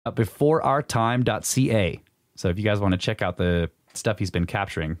beforeourtime.ca. So if you guys want to check out the stuff he's been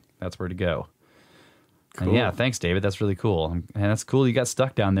capturing, that's where to go. Cool. And yeah, thanks, David. That's really cool. And that's cool you got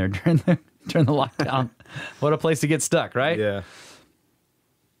stuck down there during the lockdown. What a place to get stuck, right? Yeah.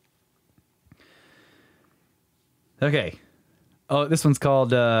 Okay. Oh, this one's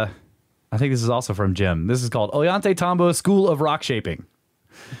called, I think this is also from Jim. This is called Ollantay Tambo School of Rock Shaping.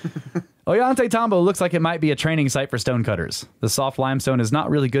 Ollantay Tambo looks like it might be a training site for stonecutters. The soft limestone is not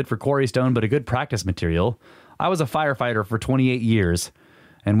really good for quarry stone, but a good practice material. I was a firefighter for 28 years,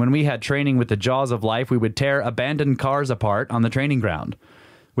 and when we had training with the Jaws of Life, we would tear abandoned cars apart on the training ground.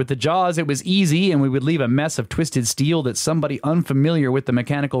 With the Jaws, it was easy, and we would leave a mess of twisted steel that somebody unfamiliar with the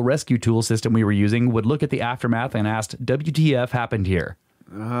mechanical rescue tool system we were using would look at the aftermath and ask, WTF happened here?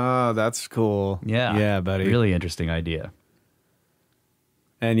 Oh, that's cool. Yeah. Yeah, buddy. Really interesting idea.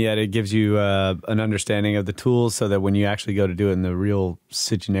 And yet it gives you an understanding of the tools so that when you actually go to do it in the real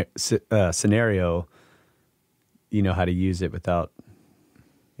scenario, you know how to use it without,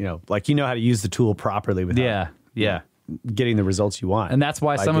 like you know how to use the tool properly without getting the results you want. And that's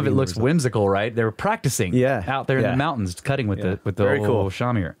why some of it looks whimsical, right? They were practicing out there in the mountains, cutting with the Very cool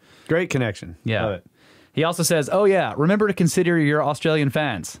shamir. Great connection. Yeah. Love it. He also says, oh yeah, remember to consider your Australian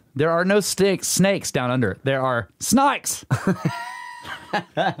fans. There are no snakes down under. There are snikes.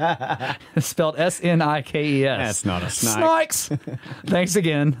 Spelled S-N-I-K-E-S. That's not a snake. Snakes. Thanks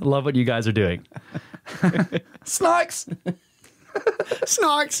again. Love what you guys are doing. Snakes.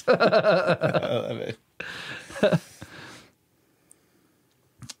 Snakes. I love it.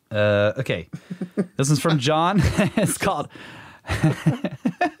 Okay. This is from John. It's called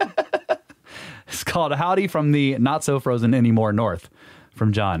Howdy from the Not So Frozen Anymore North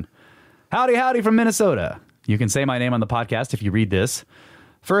from John. Howdy from Minnesota. You can say my name on the podcast if you read this.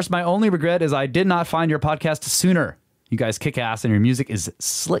 First, my only regret is I did not find your podcast sooner. You guys kick ass and your music is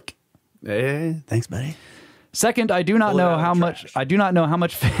slick. Hey, thanks, buddy. Second, I do not know how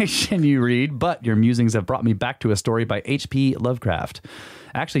much fiction you read, but your musings have brought me back to a story by H.P. Lovecraft.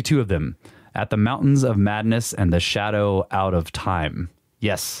 Actually, two of them. At the Mountains of Madness and The Shadow Out of Time.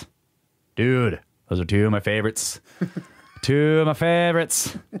 Yes. Dude, those are two of my favorites. Two of my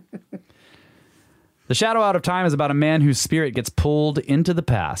favorites. The Shadow Out of Time is about a man whose spirit gets pulled into the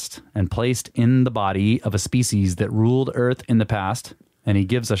past and placed in the body of a species that ruled Earth in the past, and he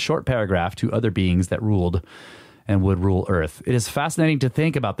gives a short paragraph to other beings that ruled and would rule Earth. It is fascinating to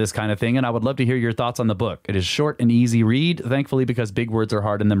think about this kind of thing, and I would love to hear your thoughts on the book. It is short and easy read, thankfully, because big words are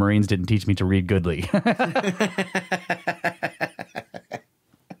hard and the Marines didn't teach me to read goodly.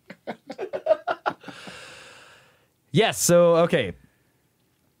 Yes, so, okay.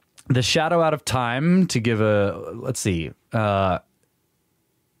 The Shadow Out of Time, to give a, let's see. The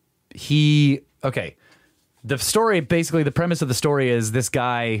story, basically, the premise of the story is this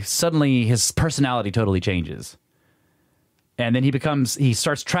guy, suddenly his personality totally changes. And then he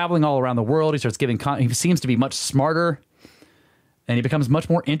starts traveling all around the world. He starts giving, he seems to be much smarter. And he becomes much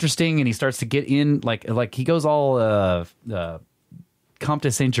more interesting, and he starts to get in, like he goes all,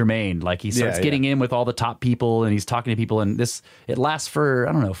 Comte Saint Germain, like he starts getting in with all the top people, and he's talking to people, and it lasts for,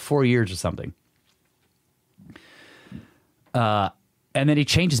 I don't know, 4 years or something. And then he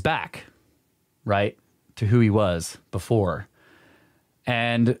changes back, right, to who he was before.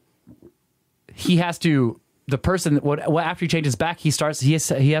 And he has to, the person, after he changes back, he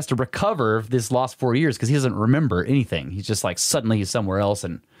has to recover this lost 4 years because he doesn't remember anything. He's just like, suddenly he's somewhere else,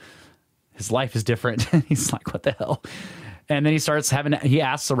 and his life is different. He's like, what the hell? And then he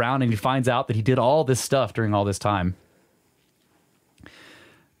asks around, and he finds out that he did all this stuff during all this time.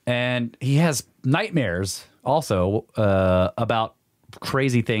 And he has nightmares also about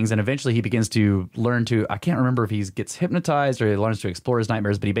crazy things. And eventually he begins to learn to, I can't remember if he gets hypnotized or he learns to explore his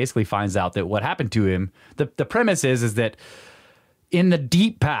nightmares, but he basically finds out that what happened to him, the premise is that in the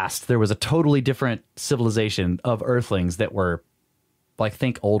deep past, there was a totally different civilization of Earthlings that were, like,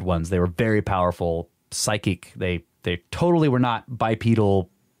 think old ones. They were very powerful, psychic. They totally were not bipedal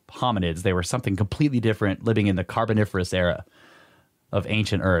hominids. They were something completely different, living in the Carboniferous era of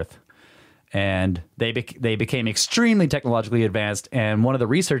ancient Earth. And they became extremely technologically advanced, and one of the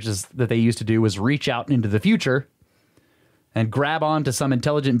researches that they used to do was reach out into the future and grab onto some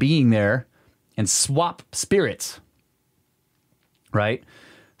intelligent being there and swap spirits, right?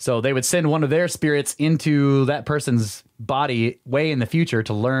 So they would send one of their spirits into that person's body way in the future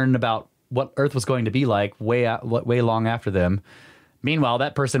to learn about what Earth was going to be like way long after them. Meanwhile,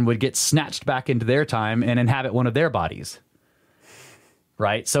 that person would get snatched back into their time and inhabit one of their bodies.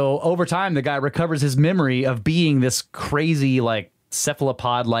 Right? So over time, the guy recovers his memory of being this crazy, like,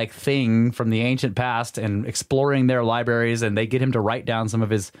 cephalopod-like thing from the ancient past and exploring their libraries, and they get him to write down some of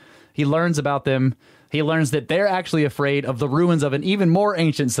his... He learns about them. He learns that they're actually afraid of the ruins of an even more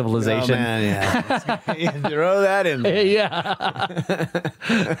ancient civilization. Oh, man, yeah. You throw that in there. Yeah.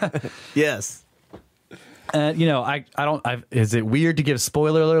 Yes. You know, is it weird to give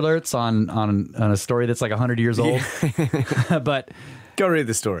spoiler alerts on a story that's like 100 years old? But go read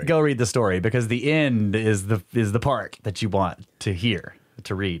the story. Go read the story, because the end is the part that you want to hear,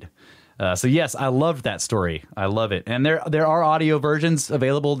 to read. So yes, I loved that story. I love it. And there are audio versions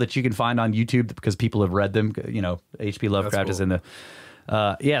available that you can find on YouTube because people have read them. You know, H.P. Lovecraft is in the...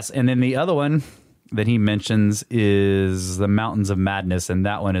 yes, and then the other one that he mentions is The Mountains of Madness, and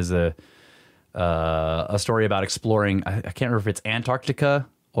that one is a story about exploring... I can't remember if it's Antarctica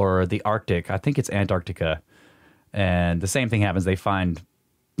or the Arctic. I think it's Antarctica. And the same thing happens. They find...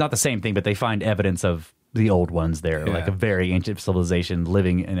 Not the same thing, but they find evidence of the old ones there, like a very ancient civilization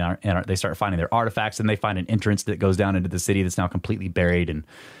living in our, they start finding their artifacts, and they find an entrance that goes down into the city that's now completely buried, and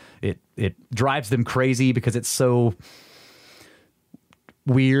it drives them crazy because it's so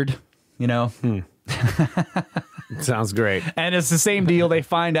weird, you know. Sounds great. And it's the same deal. They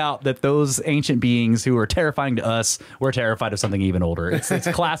find out that those ancient beings who are terrifying to us were terrified of something even older. It's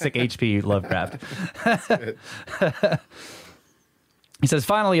classic H.P. Lovecraft. He says,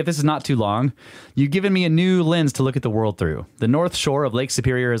 finally, if this is not too long, you've given me a new lens to look at the world through. The North Shore of Lake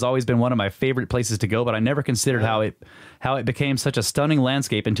Superior has always been one of my favorite places to go, but I never considered how it became such a stunning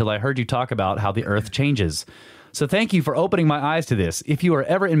landscape until I heard you talk about how the Earth changes. So thank you for opening my eyes to this. If you are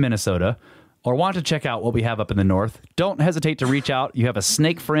ever in Minnesota or want to check out what we have up in the North, don't hesitate to reach out. You have a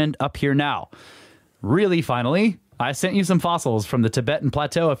snake friend up here now. Really, finally, I sent you some fossils from the Tibetan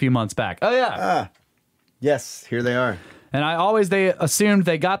Plateau a few months back. Oh, yeah. Yes, here they are. And they assumed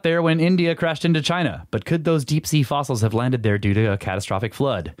they got there when India crashed into China. But could those deep-sea fossils have landed there due to a catastrophic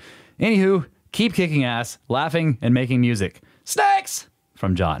flood? Anywho, keep kicking ass, laughing, and making music. Snakes!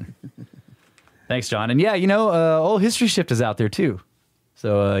 From John. Thanks, John. And yeah, you know, old History Shift is out there, too.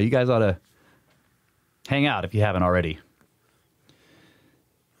 So you guys ought to hang out if you haven't already.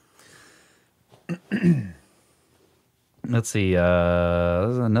 Let's see.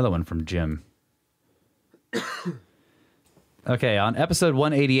 There's another one from Jim. Okay, on episode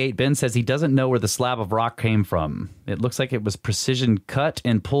 188, Ben says he doesn't know where the slab of rock came from. It looks like it was precision cut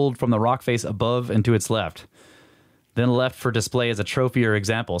and pulled from the rock face above and to its left. Then left for display as a trophy or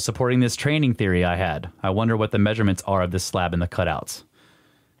example, supporting this training theory I had. I wonder what the measurements are of this slab in the cutouts.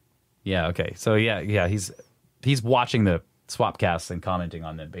 Yeah, okay. So yeah, he's watching the swap casts and commenting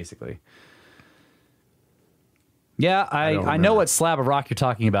on them, basically. Yeah, I know what slab of rock you're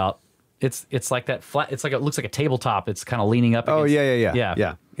talking about. It's like that flat. It's like it looks like a tabletop. It's kind of leaning up. Oh against,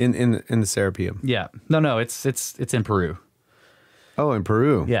 yeah. In the Serapeum. Yeah. No. It's in Peru. Oh, in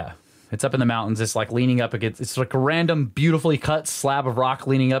Peru. Yeah. It's up in the mountains. It's like leaning up against. It's like a random, beautifully cut slab of rock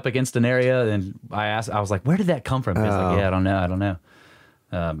leaning up against an area. And I was like, where did that come from? It's like, yeah, I don't know.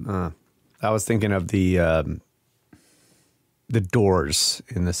 I was thinking of the doors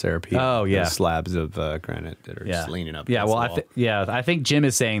in the Serapeum. Oh yeah, the slabs of granite that are just leaning up. Yeah, well, I think Jim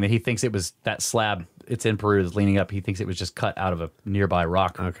is saying that he thinks it was that slab. It's in Peru, is leaning up. He thinks it was just cut out of a nearby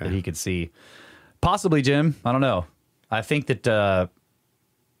rock that he could see. Possibly, Jim. I don't know. I think that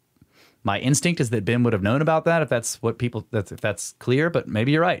my instinct is that Ben would have known about that if that's what people. If that's clear, but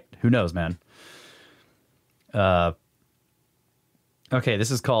maybe you're right. Who knows, man? Okay,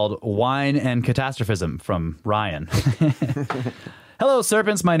 this is called Wine and Catastrophism from Ryan. Hello,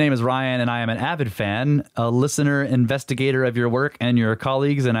 Serpents. My name is Ryan, and I am an avid fan, a listener, investigator of your work and your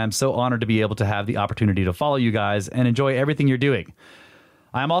colleagues, and I'm so honored to be able to have the opportunity to follow you guys and enjoy everything you're doing.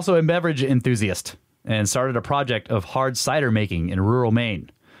 I am also a beverage enthusiast and started a project of hard cider making in rural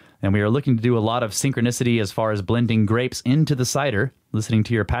Maine, and we are looking to do a lot of synchronicity as far as blending grapes into the cider. Listening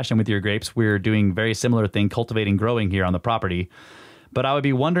to your passion with your grapes, we're doing very similar thing, cultivating, growing here on the property. But I would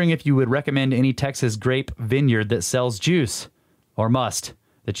be wondering if you would recommend any Texas grape vineyard that sells juice or must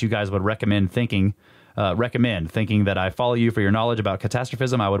that you guys would recommend thinking that I follow you for your knowledge about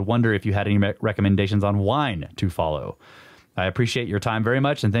catastrophism. I would wonder if you had any recommendations on wine to follow. I appreciate your time very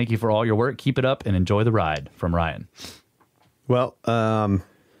much, and thank you for all your work. Keep it up and enjoy the ride. From Ryan. Well,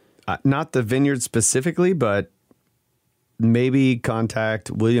 not the vineyard specifically, but maybe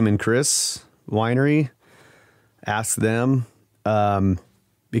contact William and Chris Winery. Ask them.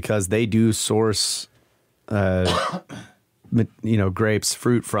 Because they do source, grapes,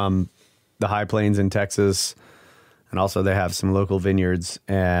 fruit from the high plains in Texas. And also they have some local vineyards.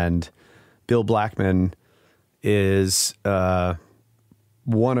 And Bill Blackman is one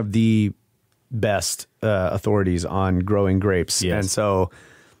of the best authorities on growing grapes. Yes. And so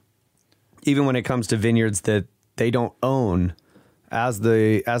even when it comes to vineyards that they don't own, as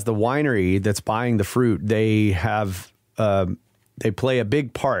the winery that's buying the fruit, they have they play a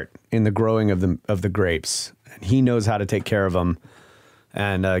big part in the growing of the grapes. And he knows how to take care of them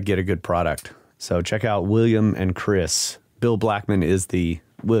and get a good product. So check out William and Chris. Bill Blackman is the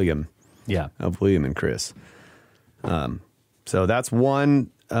William of William and Chris. So that's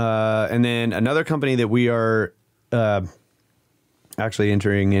one. And then another company that we are actually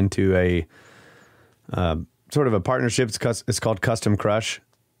entering into a sort of a partnership. It's called Custom Crush.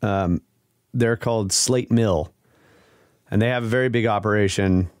 They're called Slate Mill, and they have a very big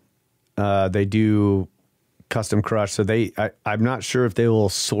operation. They do custom crush. So I'm not sure if they will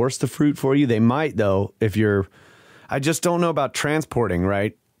source the fruit for you. They might, though, I just don't know about transporting,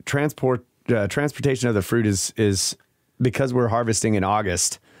 right? Transportation of the fruit is because we're harvesting in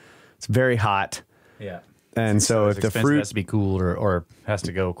August. It's very hot. Yeah. And so if the fruit has to be cooled or has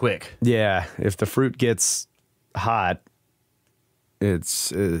to go quick. Yeah. If the fruit gets hot,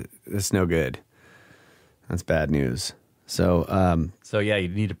 it's no good. That's bad news. So, yeah, you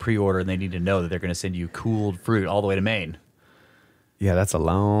need to pre-order, and they need to know that they're going to send you cooled fruit all the way to Maine. Yeah, that's a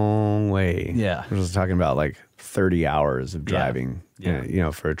long way. Yeah. We're just talking about like 30 hours of driving. Yeah. You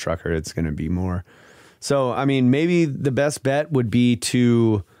know, for a trucker, it's going to be more. So, I mean, maybe the best bet would be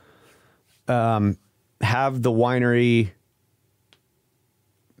to have the winery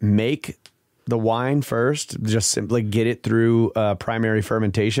make the wine first, just simply get it through primary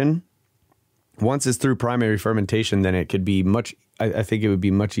fermentation. Once it's through primary fermentation, then it could be I think it would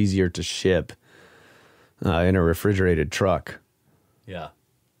be much easier to ship in a refrigerated truck. Yeah.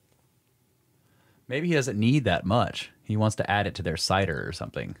 Maybe he doesn't need that much. He wants to add it to their cider or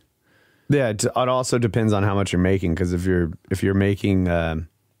something. Yeah, it also depends on how much you're making, because if you're making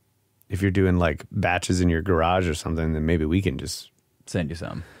if you're doing like batches in your garage or something, then maybe we can just send you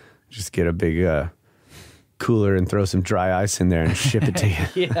some. Just get a big cooler and throw some dry ice in there and ship it to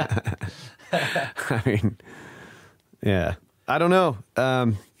you. Yeah. I mean, yeah. I don't know.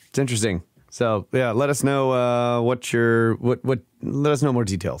 It's interesting. So yeah, let us know let us know more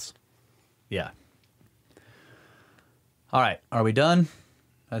details. Yeah. All right. Are we done?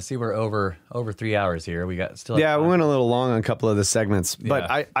 I see we're over 3 hours here. We got still. Yeah, we went a little long on a couple of the segments,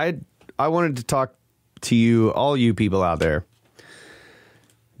 but I wanted to talk to you, all you people out there.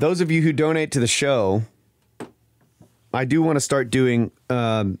 Those of you who donate to the show, I do want to start doing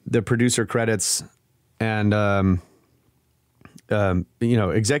the producer credits and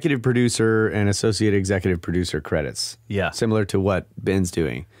executive producer and associate executive producer credits. Yeah. Similar to what Ben's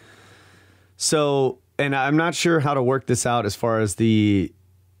doing. So, and I'm not sure how to work this out as far as the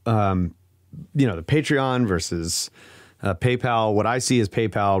the Patreon versus PayPal. What I see is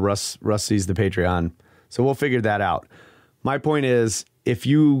PayPal. Russ sees the Patreon. So we'll figure that out. My point is, if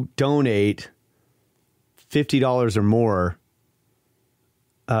you donate $50 or more,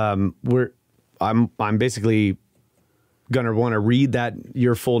 I'm basically gonna want to read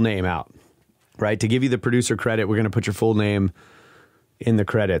your full name out, right? To give you the producer credit, we're gonna put your full name in the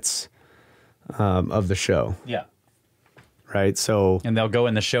credits of the show. Yeah. Right. So, and they'll go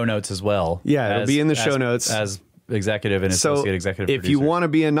in the show notes as well. Yeah, it'll be in the show notes as executive and associate executive if you want to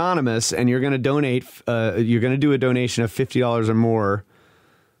be anonymous and you're going to donate, you're going to do a donation of $50 or more,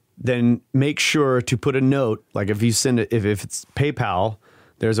 then make sure to put a note. Like if you send it, if it's PayPal,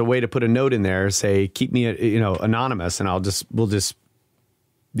 there's a way to put a note in there, say, keep me, anonymous. And we'll just,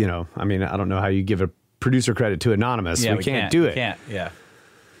 I mean, I don't know how you give a producer credit to anonymous. Yeah, we can't do it. We can't. Yeah.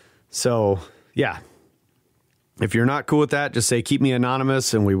 So yeah. If you're not cool with that, just say, keep me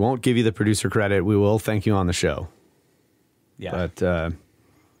anonymous and we won't give you the producer credit. We will thank you on the show. Yeah.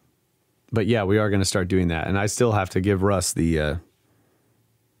 But yeah, we are going to start doing that. And I still have to give Russ the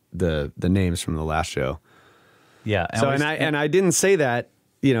names from the last show. Yeah. And I didn't say that,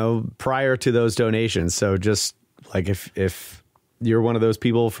 prior to those donations. So just like if you're one of those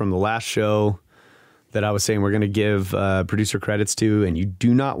people from the last show that I was saying we're going to give producer credits to, and you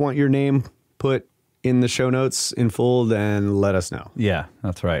do not want your name put in the show notes in full, then let us know. Yeah,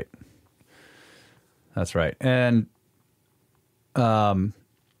 that's right. That's right. And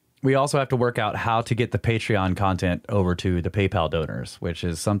we also have to work out how to get the Patreon content over to the PayPal donors, which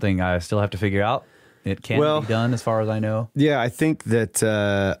is something I still have to figure out. It can be done as far as I know. Yeah, I think that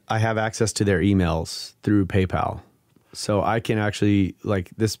I have access to their emails through PayPal. So I can actually,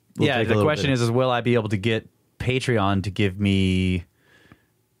 like, this will take the question is will I be able to get Patreon to give me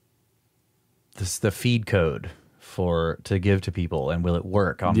the feed code to give to people, and will it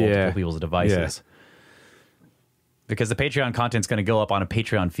work on multiple people's devices? Because the Patreon content's going to go up on a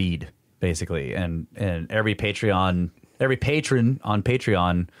Patreon feed. basically, and every patron on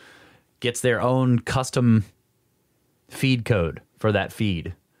Patreon gets their own custom feed code for that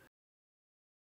feed.